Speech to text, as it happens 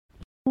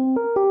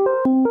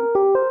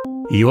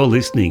You're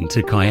listening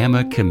to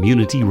Kiama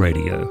Community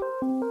Radio.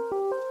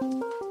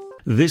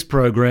 This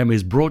program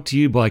is brought to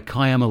you by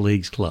Kiama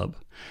Leagues Club,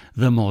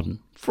 the modern,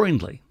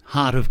 friendly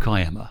heart of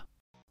Kiama.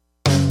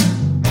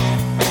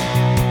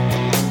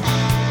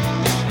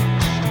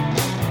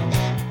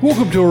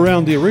 Welcome to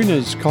Around the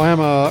Arenas,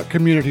 Kiama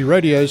Community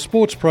Radio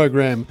sports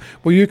program,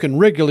 where you can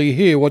regularly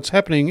hear what's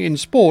happening in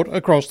sport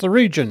across the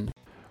region.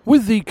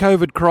 With the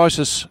COVID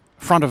crisis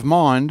front of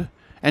mind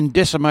and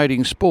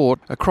decimating sport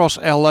across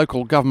our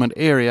local government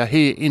area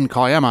here in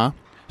Kiama,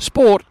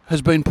 sport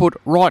has been put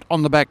right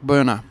on the back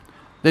burner.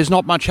 There's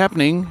not much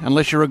happening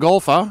unless you're a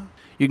golfer.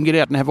 You can get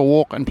out and have a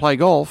walk and play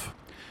golf.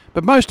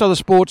 But most other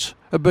sports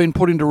have been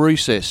put into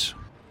recess.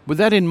 With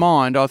that in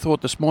mind, I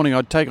thought this morning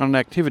I'd take on an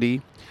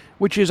activity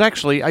which is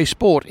actually a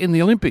sport in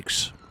the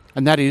Olympics,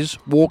 and that is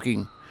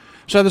walking.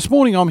 So this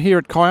morning I'm here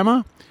at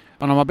Kiama,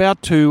 and I'm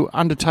about to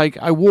undertake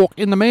a walk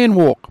in the Man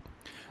Walk.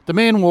 The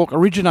Man Walk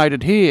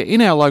originated here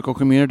in our local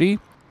community,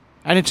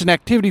 and it's an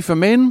activity for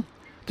men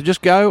to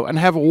just go and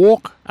have a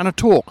walk and a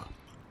talk.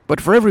 But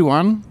for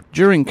everyone,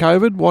 during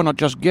COVID, why not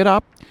just get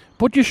up,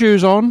 put your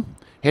shoes on,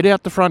 head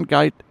out the front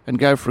gate and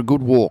go for a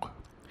good walk.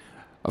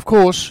 Of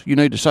course, you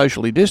need to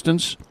socially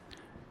distance,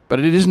 but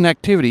it is an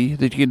activity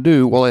that you can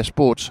do while our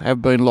sports have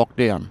been locked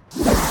down.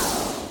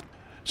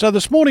 So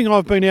this morning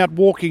I've been out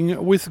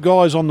walking with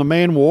guys on the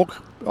Man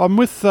Walk. I'm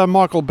with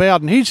Michael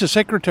Bowden. He's the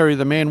secretary of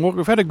the Man Walk.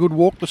 We've had a good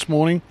walk this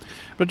morning,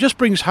 but it just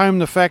brings home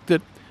the fact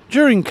that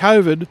during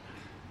COVID,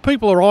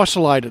 people are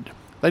isolated.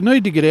 They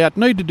need to get out,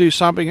 need to do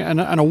something,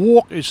 and a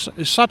walk is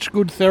such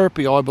good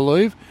therapy, I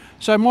believe.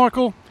 So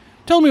Michael,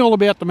 tell me all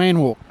about the Man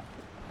Walk.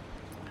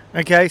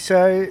 Okay,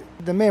 so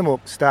the Man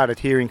Walk started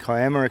here in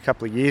Kiama a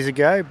couple of years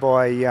ago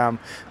by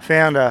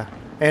founder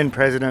and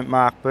president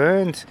Mark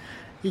Burns.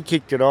 He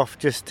kicked it off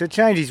just to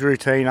change his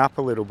routine up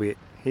a little bit.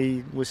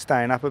 He was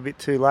staying up a bit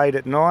too late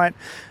at night,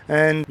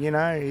 and, you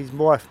know, his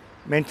wife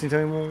mentioned to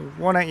him, well,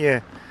 why don't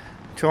you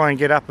try and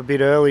get up a bit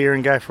earlier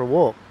and go for a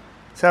walk?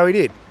 So he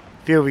did. A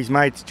few of his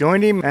mates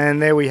joined him,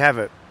 and there we have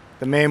it.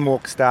 The Man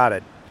Walk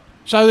started.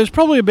 So there's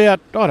probably about,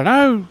 I don't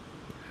know,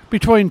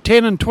 between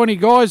 10 and 20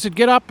 guys that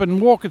get up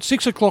and walk at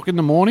 6 o'clock in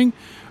the morning,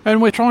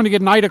 and we're trying to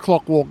get an 8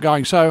 o'clock walk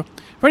going. So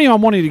if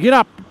anyone wanting to get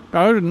up,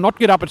 not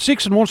get up at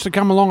 6 and wants to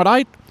come along at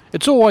 8,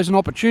 it's always an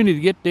opportunity to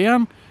get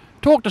down,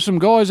 talk to some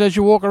guys as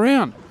you walk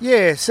around.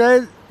 Yeah,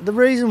 so the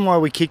reason why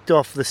we kicked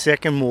off the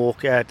second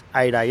walk at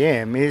 8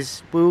 a.m.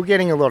 is we were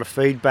getting a lot of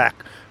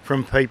feedback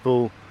from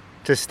people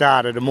to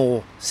start at a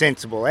more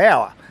sensible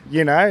hour.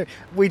 You know,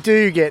 we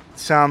do get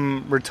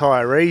some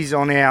retirees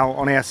on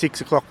our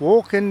 6 o'clock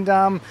walk, and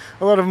a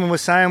lot of them were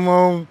saying,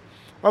 well,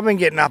 I've been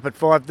getting up at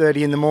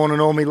 5:30 in the morning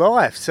all my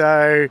life,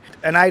 so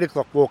an 8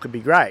 o'clock walk would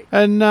be great.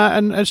 And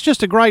it's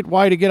just a great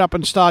way to get up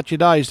and start your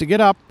days, to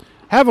get up,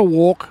 have a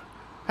walk,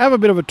 have a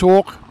bit of a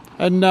talk,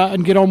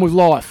 and get on with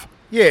life.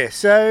 Yeah,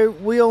 so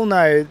we all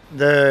know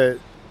the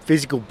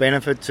physical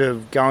benefits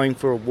of going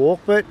for a walk,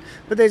 but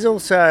there's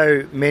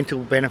also mental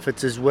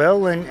benefits as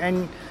well,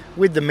 and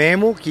with the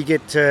Man Walk you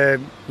get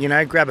to, you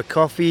know, grab a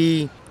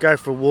coffee, go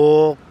for a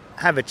walk,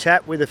 have a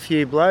chat with a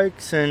few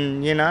blokes,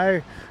 and, you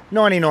know,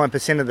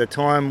 99% of the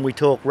time we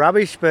talk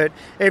rubbish, but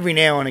every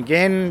now and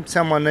again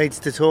someone needs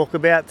to talk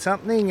about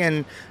something,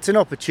 and it's an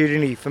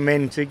opportunity for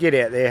men to get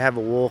out there, have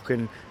a walk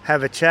and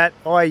have a chat.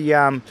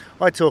 I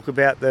talk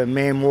about the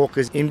Man Walk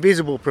as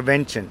invisible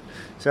prevention.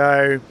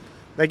 So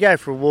they go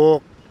for a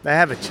walk, they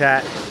have a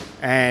chat,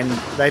 and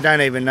they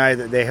don't even know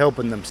that they're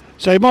helping them.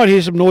 So you might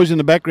hear some noise in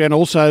the background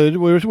also.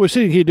 We're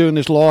sitting here doing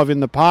this live in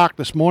the park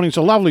this morning. It's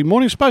a lovely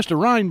morning. It's supposed to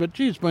rain, but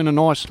gee, it's been a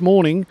nice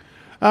morning.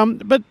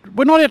 But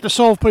we're not out to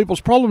solve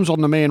people's problems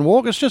on the Man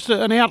Walk. It's just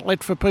an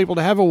outlet for people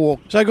to have a walk.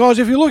 So guys,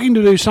 if you're looking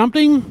to do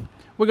something,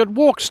 we've got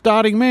walks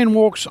starting, Man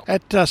Walks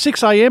at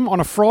 6 a.m. on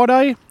a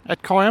Friday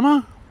at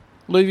Kiama,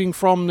 leaving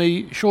from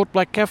the Short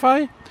Black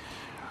Cafe.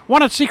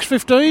 One at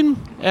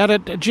 6:15 out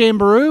at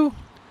Jamberoo.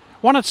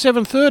 One at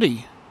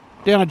 7:30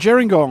 down at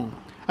Gerringong.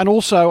 And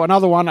also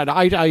another one at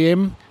 8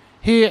 a.m.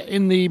 here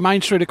in the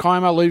main street of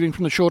Kiama, leaving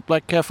from the Short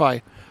Black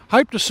Cafe.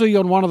 Hope to see you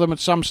on one of them at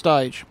some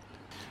stage.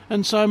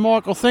 And so,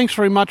 Michael, thanks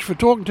very much for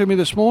talking to me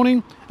this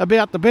morning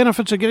about the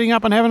benefits of getting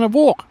up and having a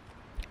walk.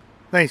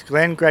 Thanks,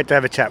 Glenn. Great to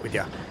have a chat with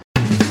you.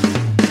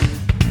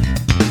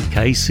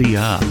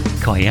 KCR,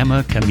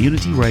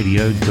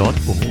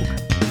 KiamaCommunityRadio.org.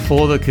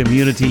 For the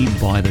community,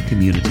 by the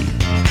community.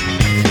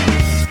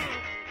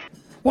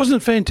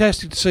 Wasn't it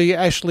fantastic to see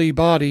Ashley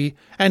Barty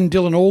and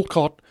Dylan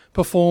Alcott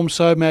perform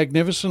so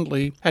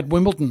magnificently at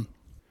Wimbledon?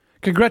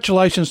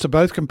 Congratulations to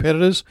both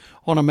competitors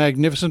on a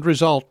magnificent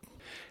result.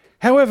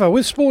 However,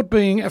 with sport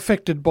being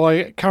affected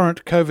by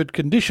current COVID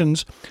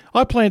conditions,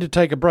 I plan to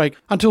take a break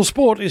until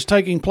sport is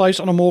taking place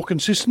on a more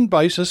consistent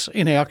basis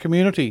in our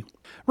community.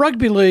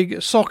 Rugby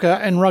league, soccer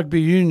and rugby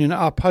union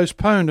are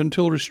postponed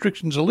until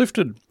restrictions are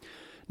lifted.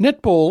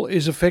 Netball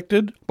is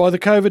affected by the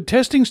COVID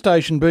testing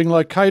station being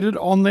located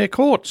on their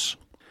courts.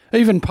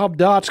 Even pub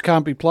darts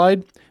can't be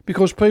played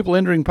because people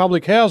entering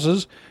public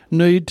houses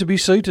need to be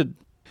seated.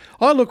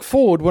 I look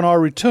forward when I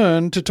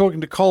return to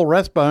talking to Cole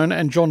Rathbone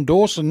and John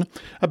Dawson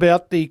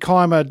about the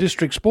Kiama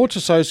District Sports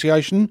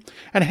Association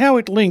and how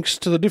it links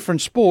to the different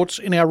sports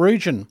in our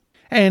region.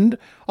 And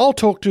I'll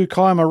talk to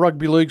Kiama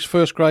Rugby League's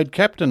first grade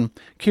captain,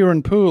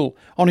 Kieran Poole,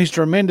 on his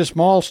tremendous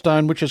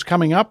milestone which is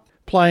coming up,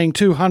 playing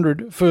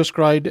 200 first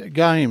grade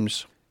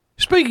games.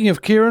 Speaking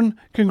of Kieran,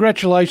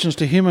 congratulations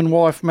to him and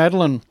wife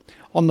Madeline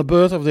on the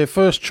birth of their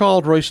first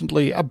child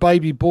recently, a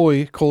baby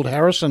boy called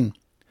Harrison.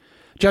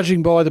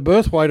 Judging by the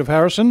birth weight of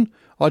Harrison,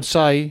 I'd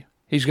say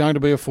he's going to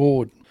be a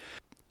forward.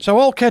 So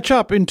I'll catch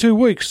up in 2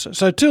 weeks.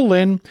 So till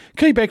then,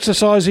 keep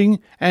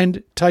exercising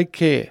and take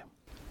care.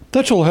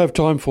 That's all I have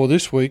time for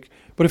this week,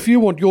 but if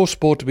you want your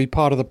sport to be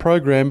part of the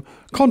program,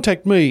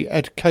 contact me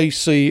at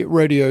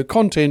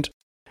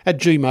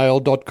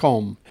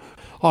kcradiocontent@gmail.com.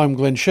 I'm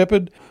Glenn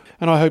Shepherd,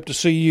 and I hope to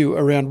see you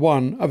around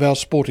one of our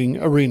sporting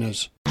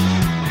arenas.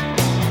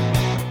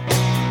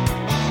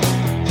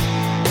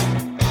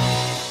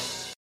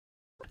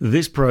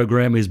 This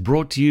program is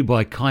brought to you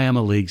by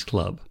Kiama Leagues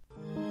Club.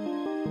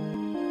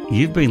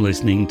 You've been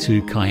listening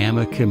to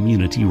Kiama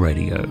Community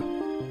Radio.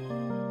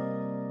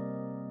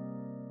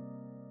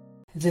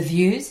 The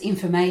views,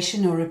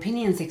 information or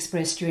opinions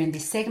expressed during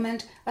this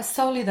segment are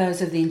solely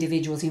those of the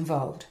individuals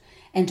involved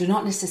and do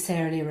not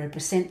necessarily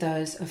represent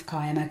those of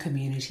Kiama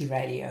Community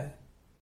Radio.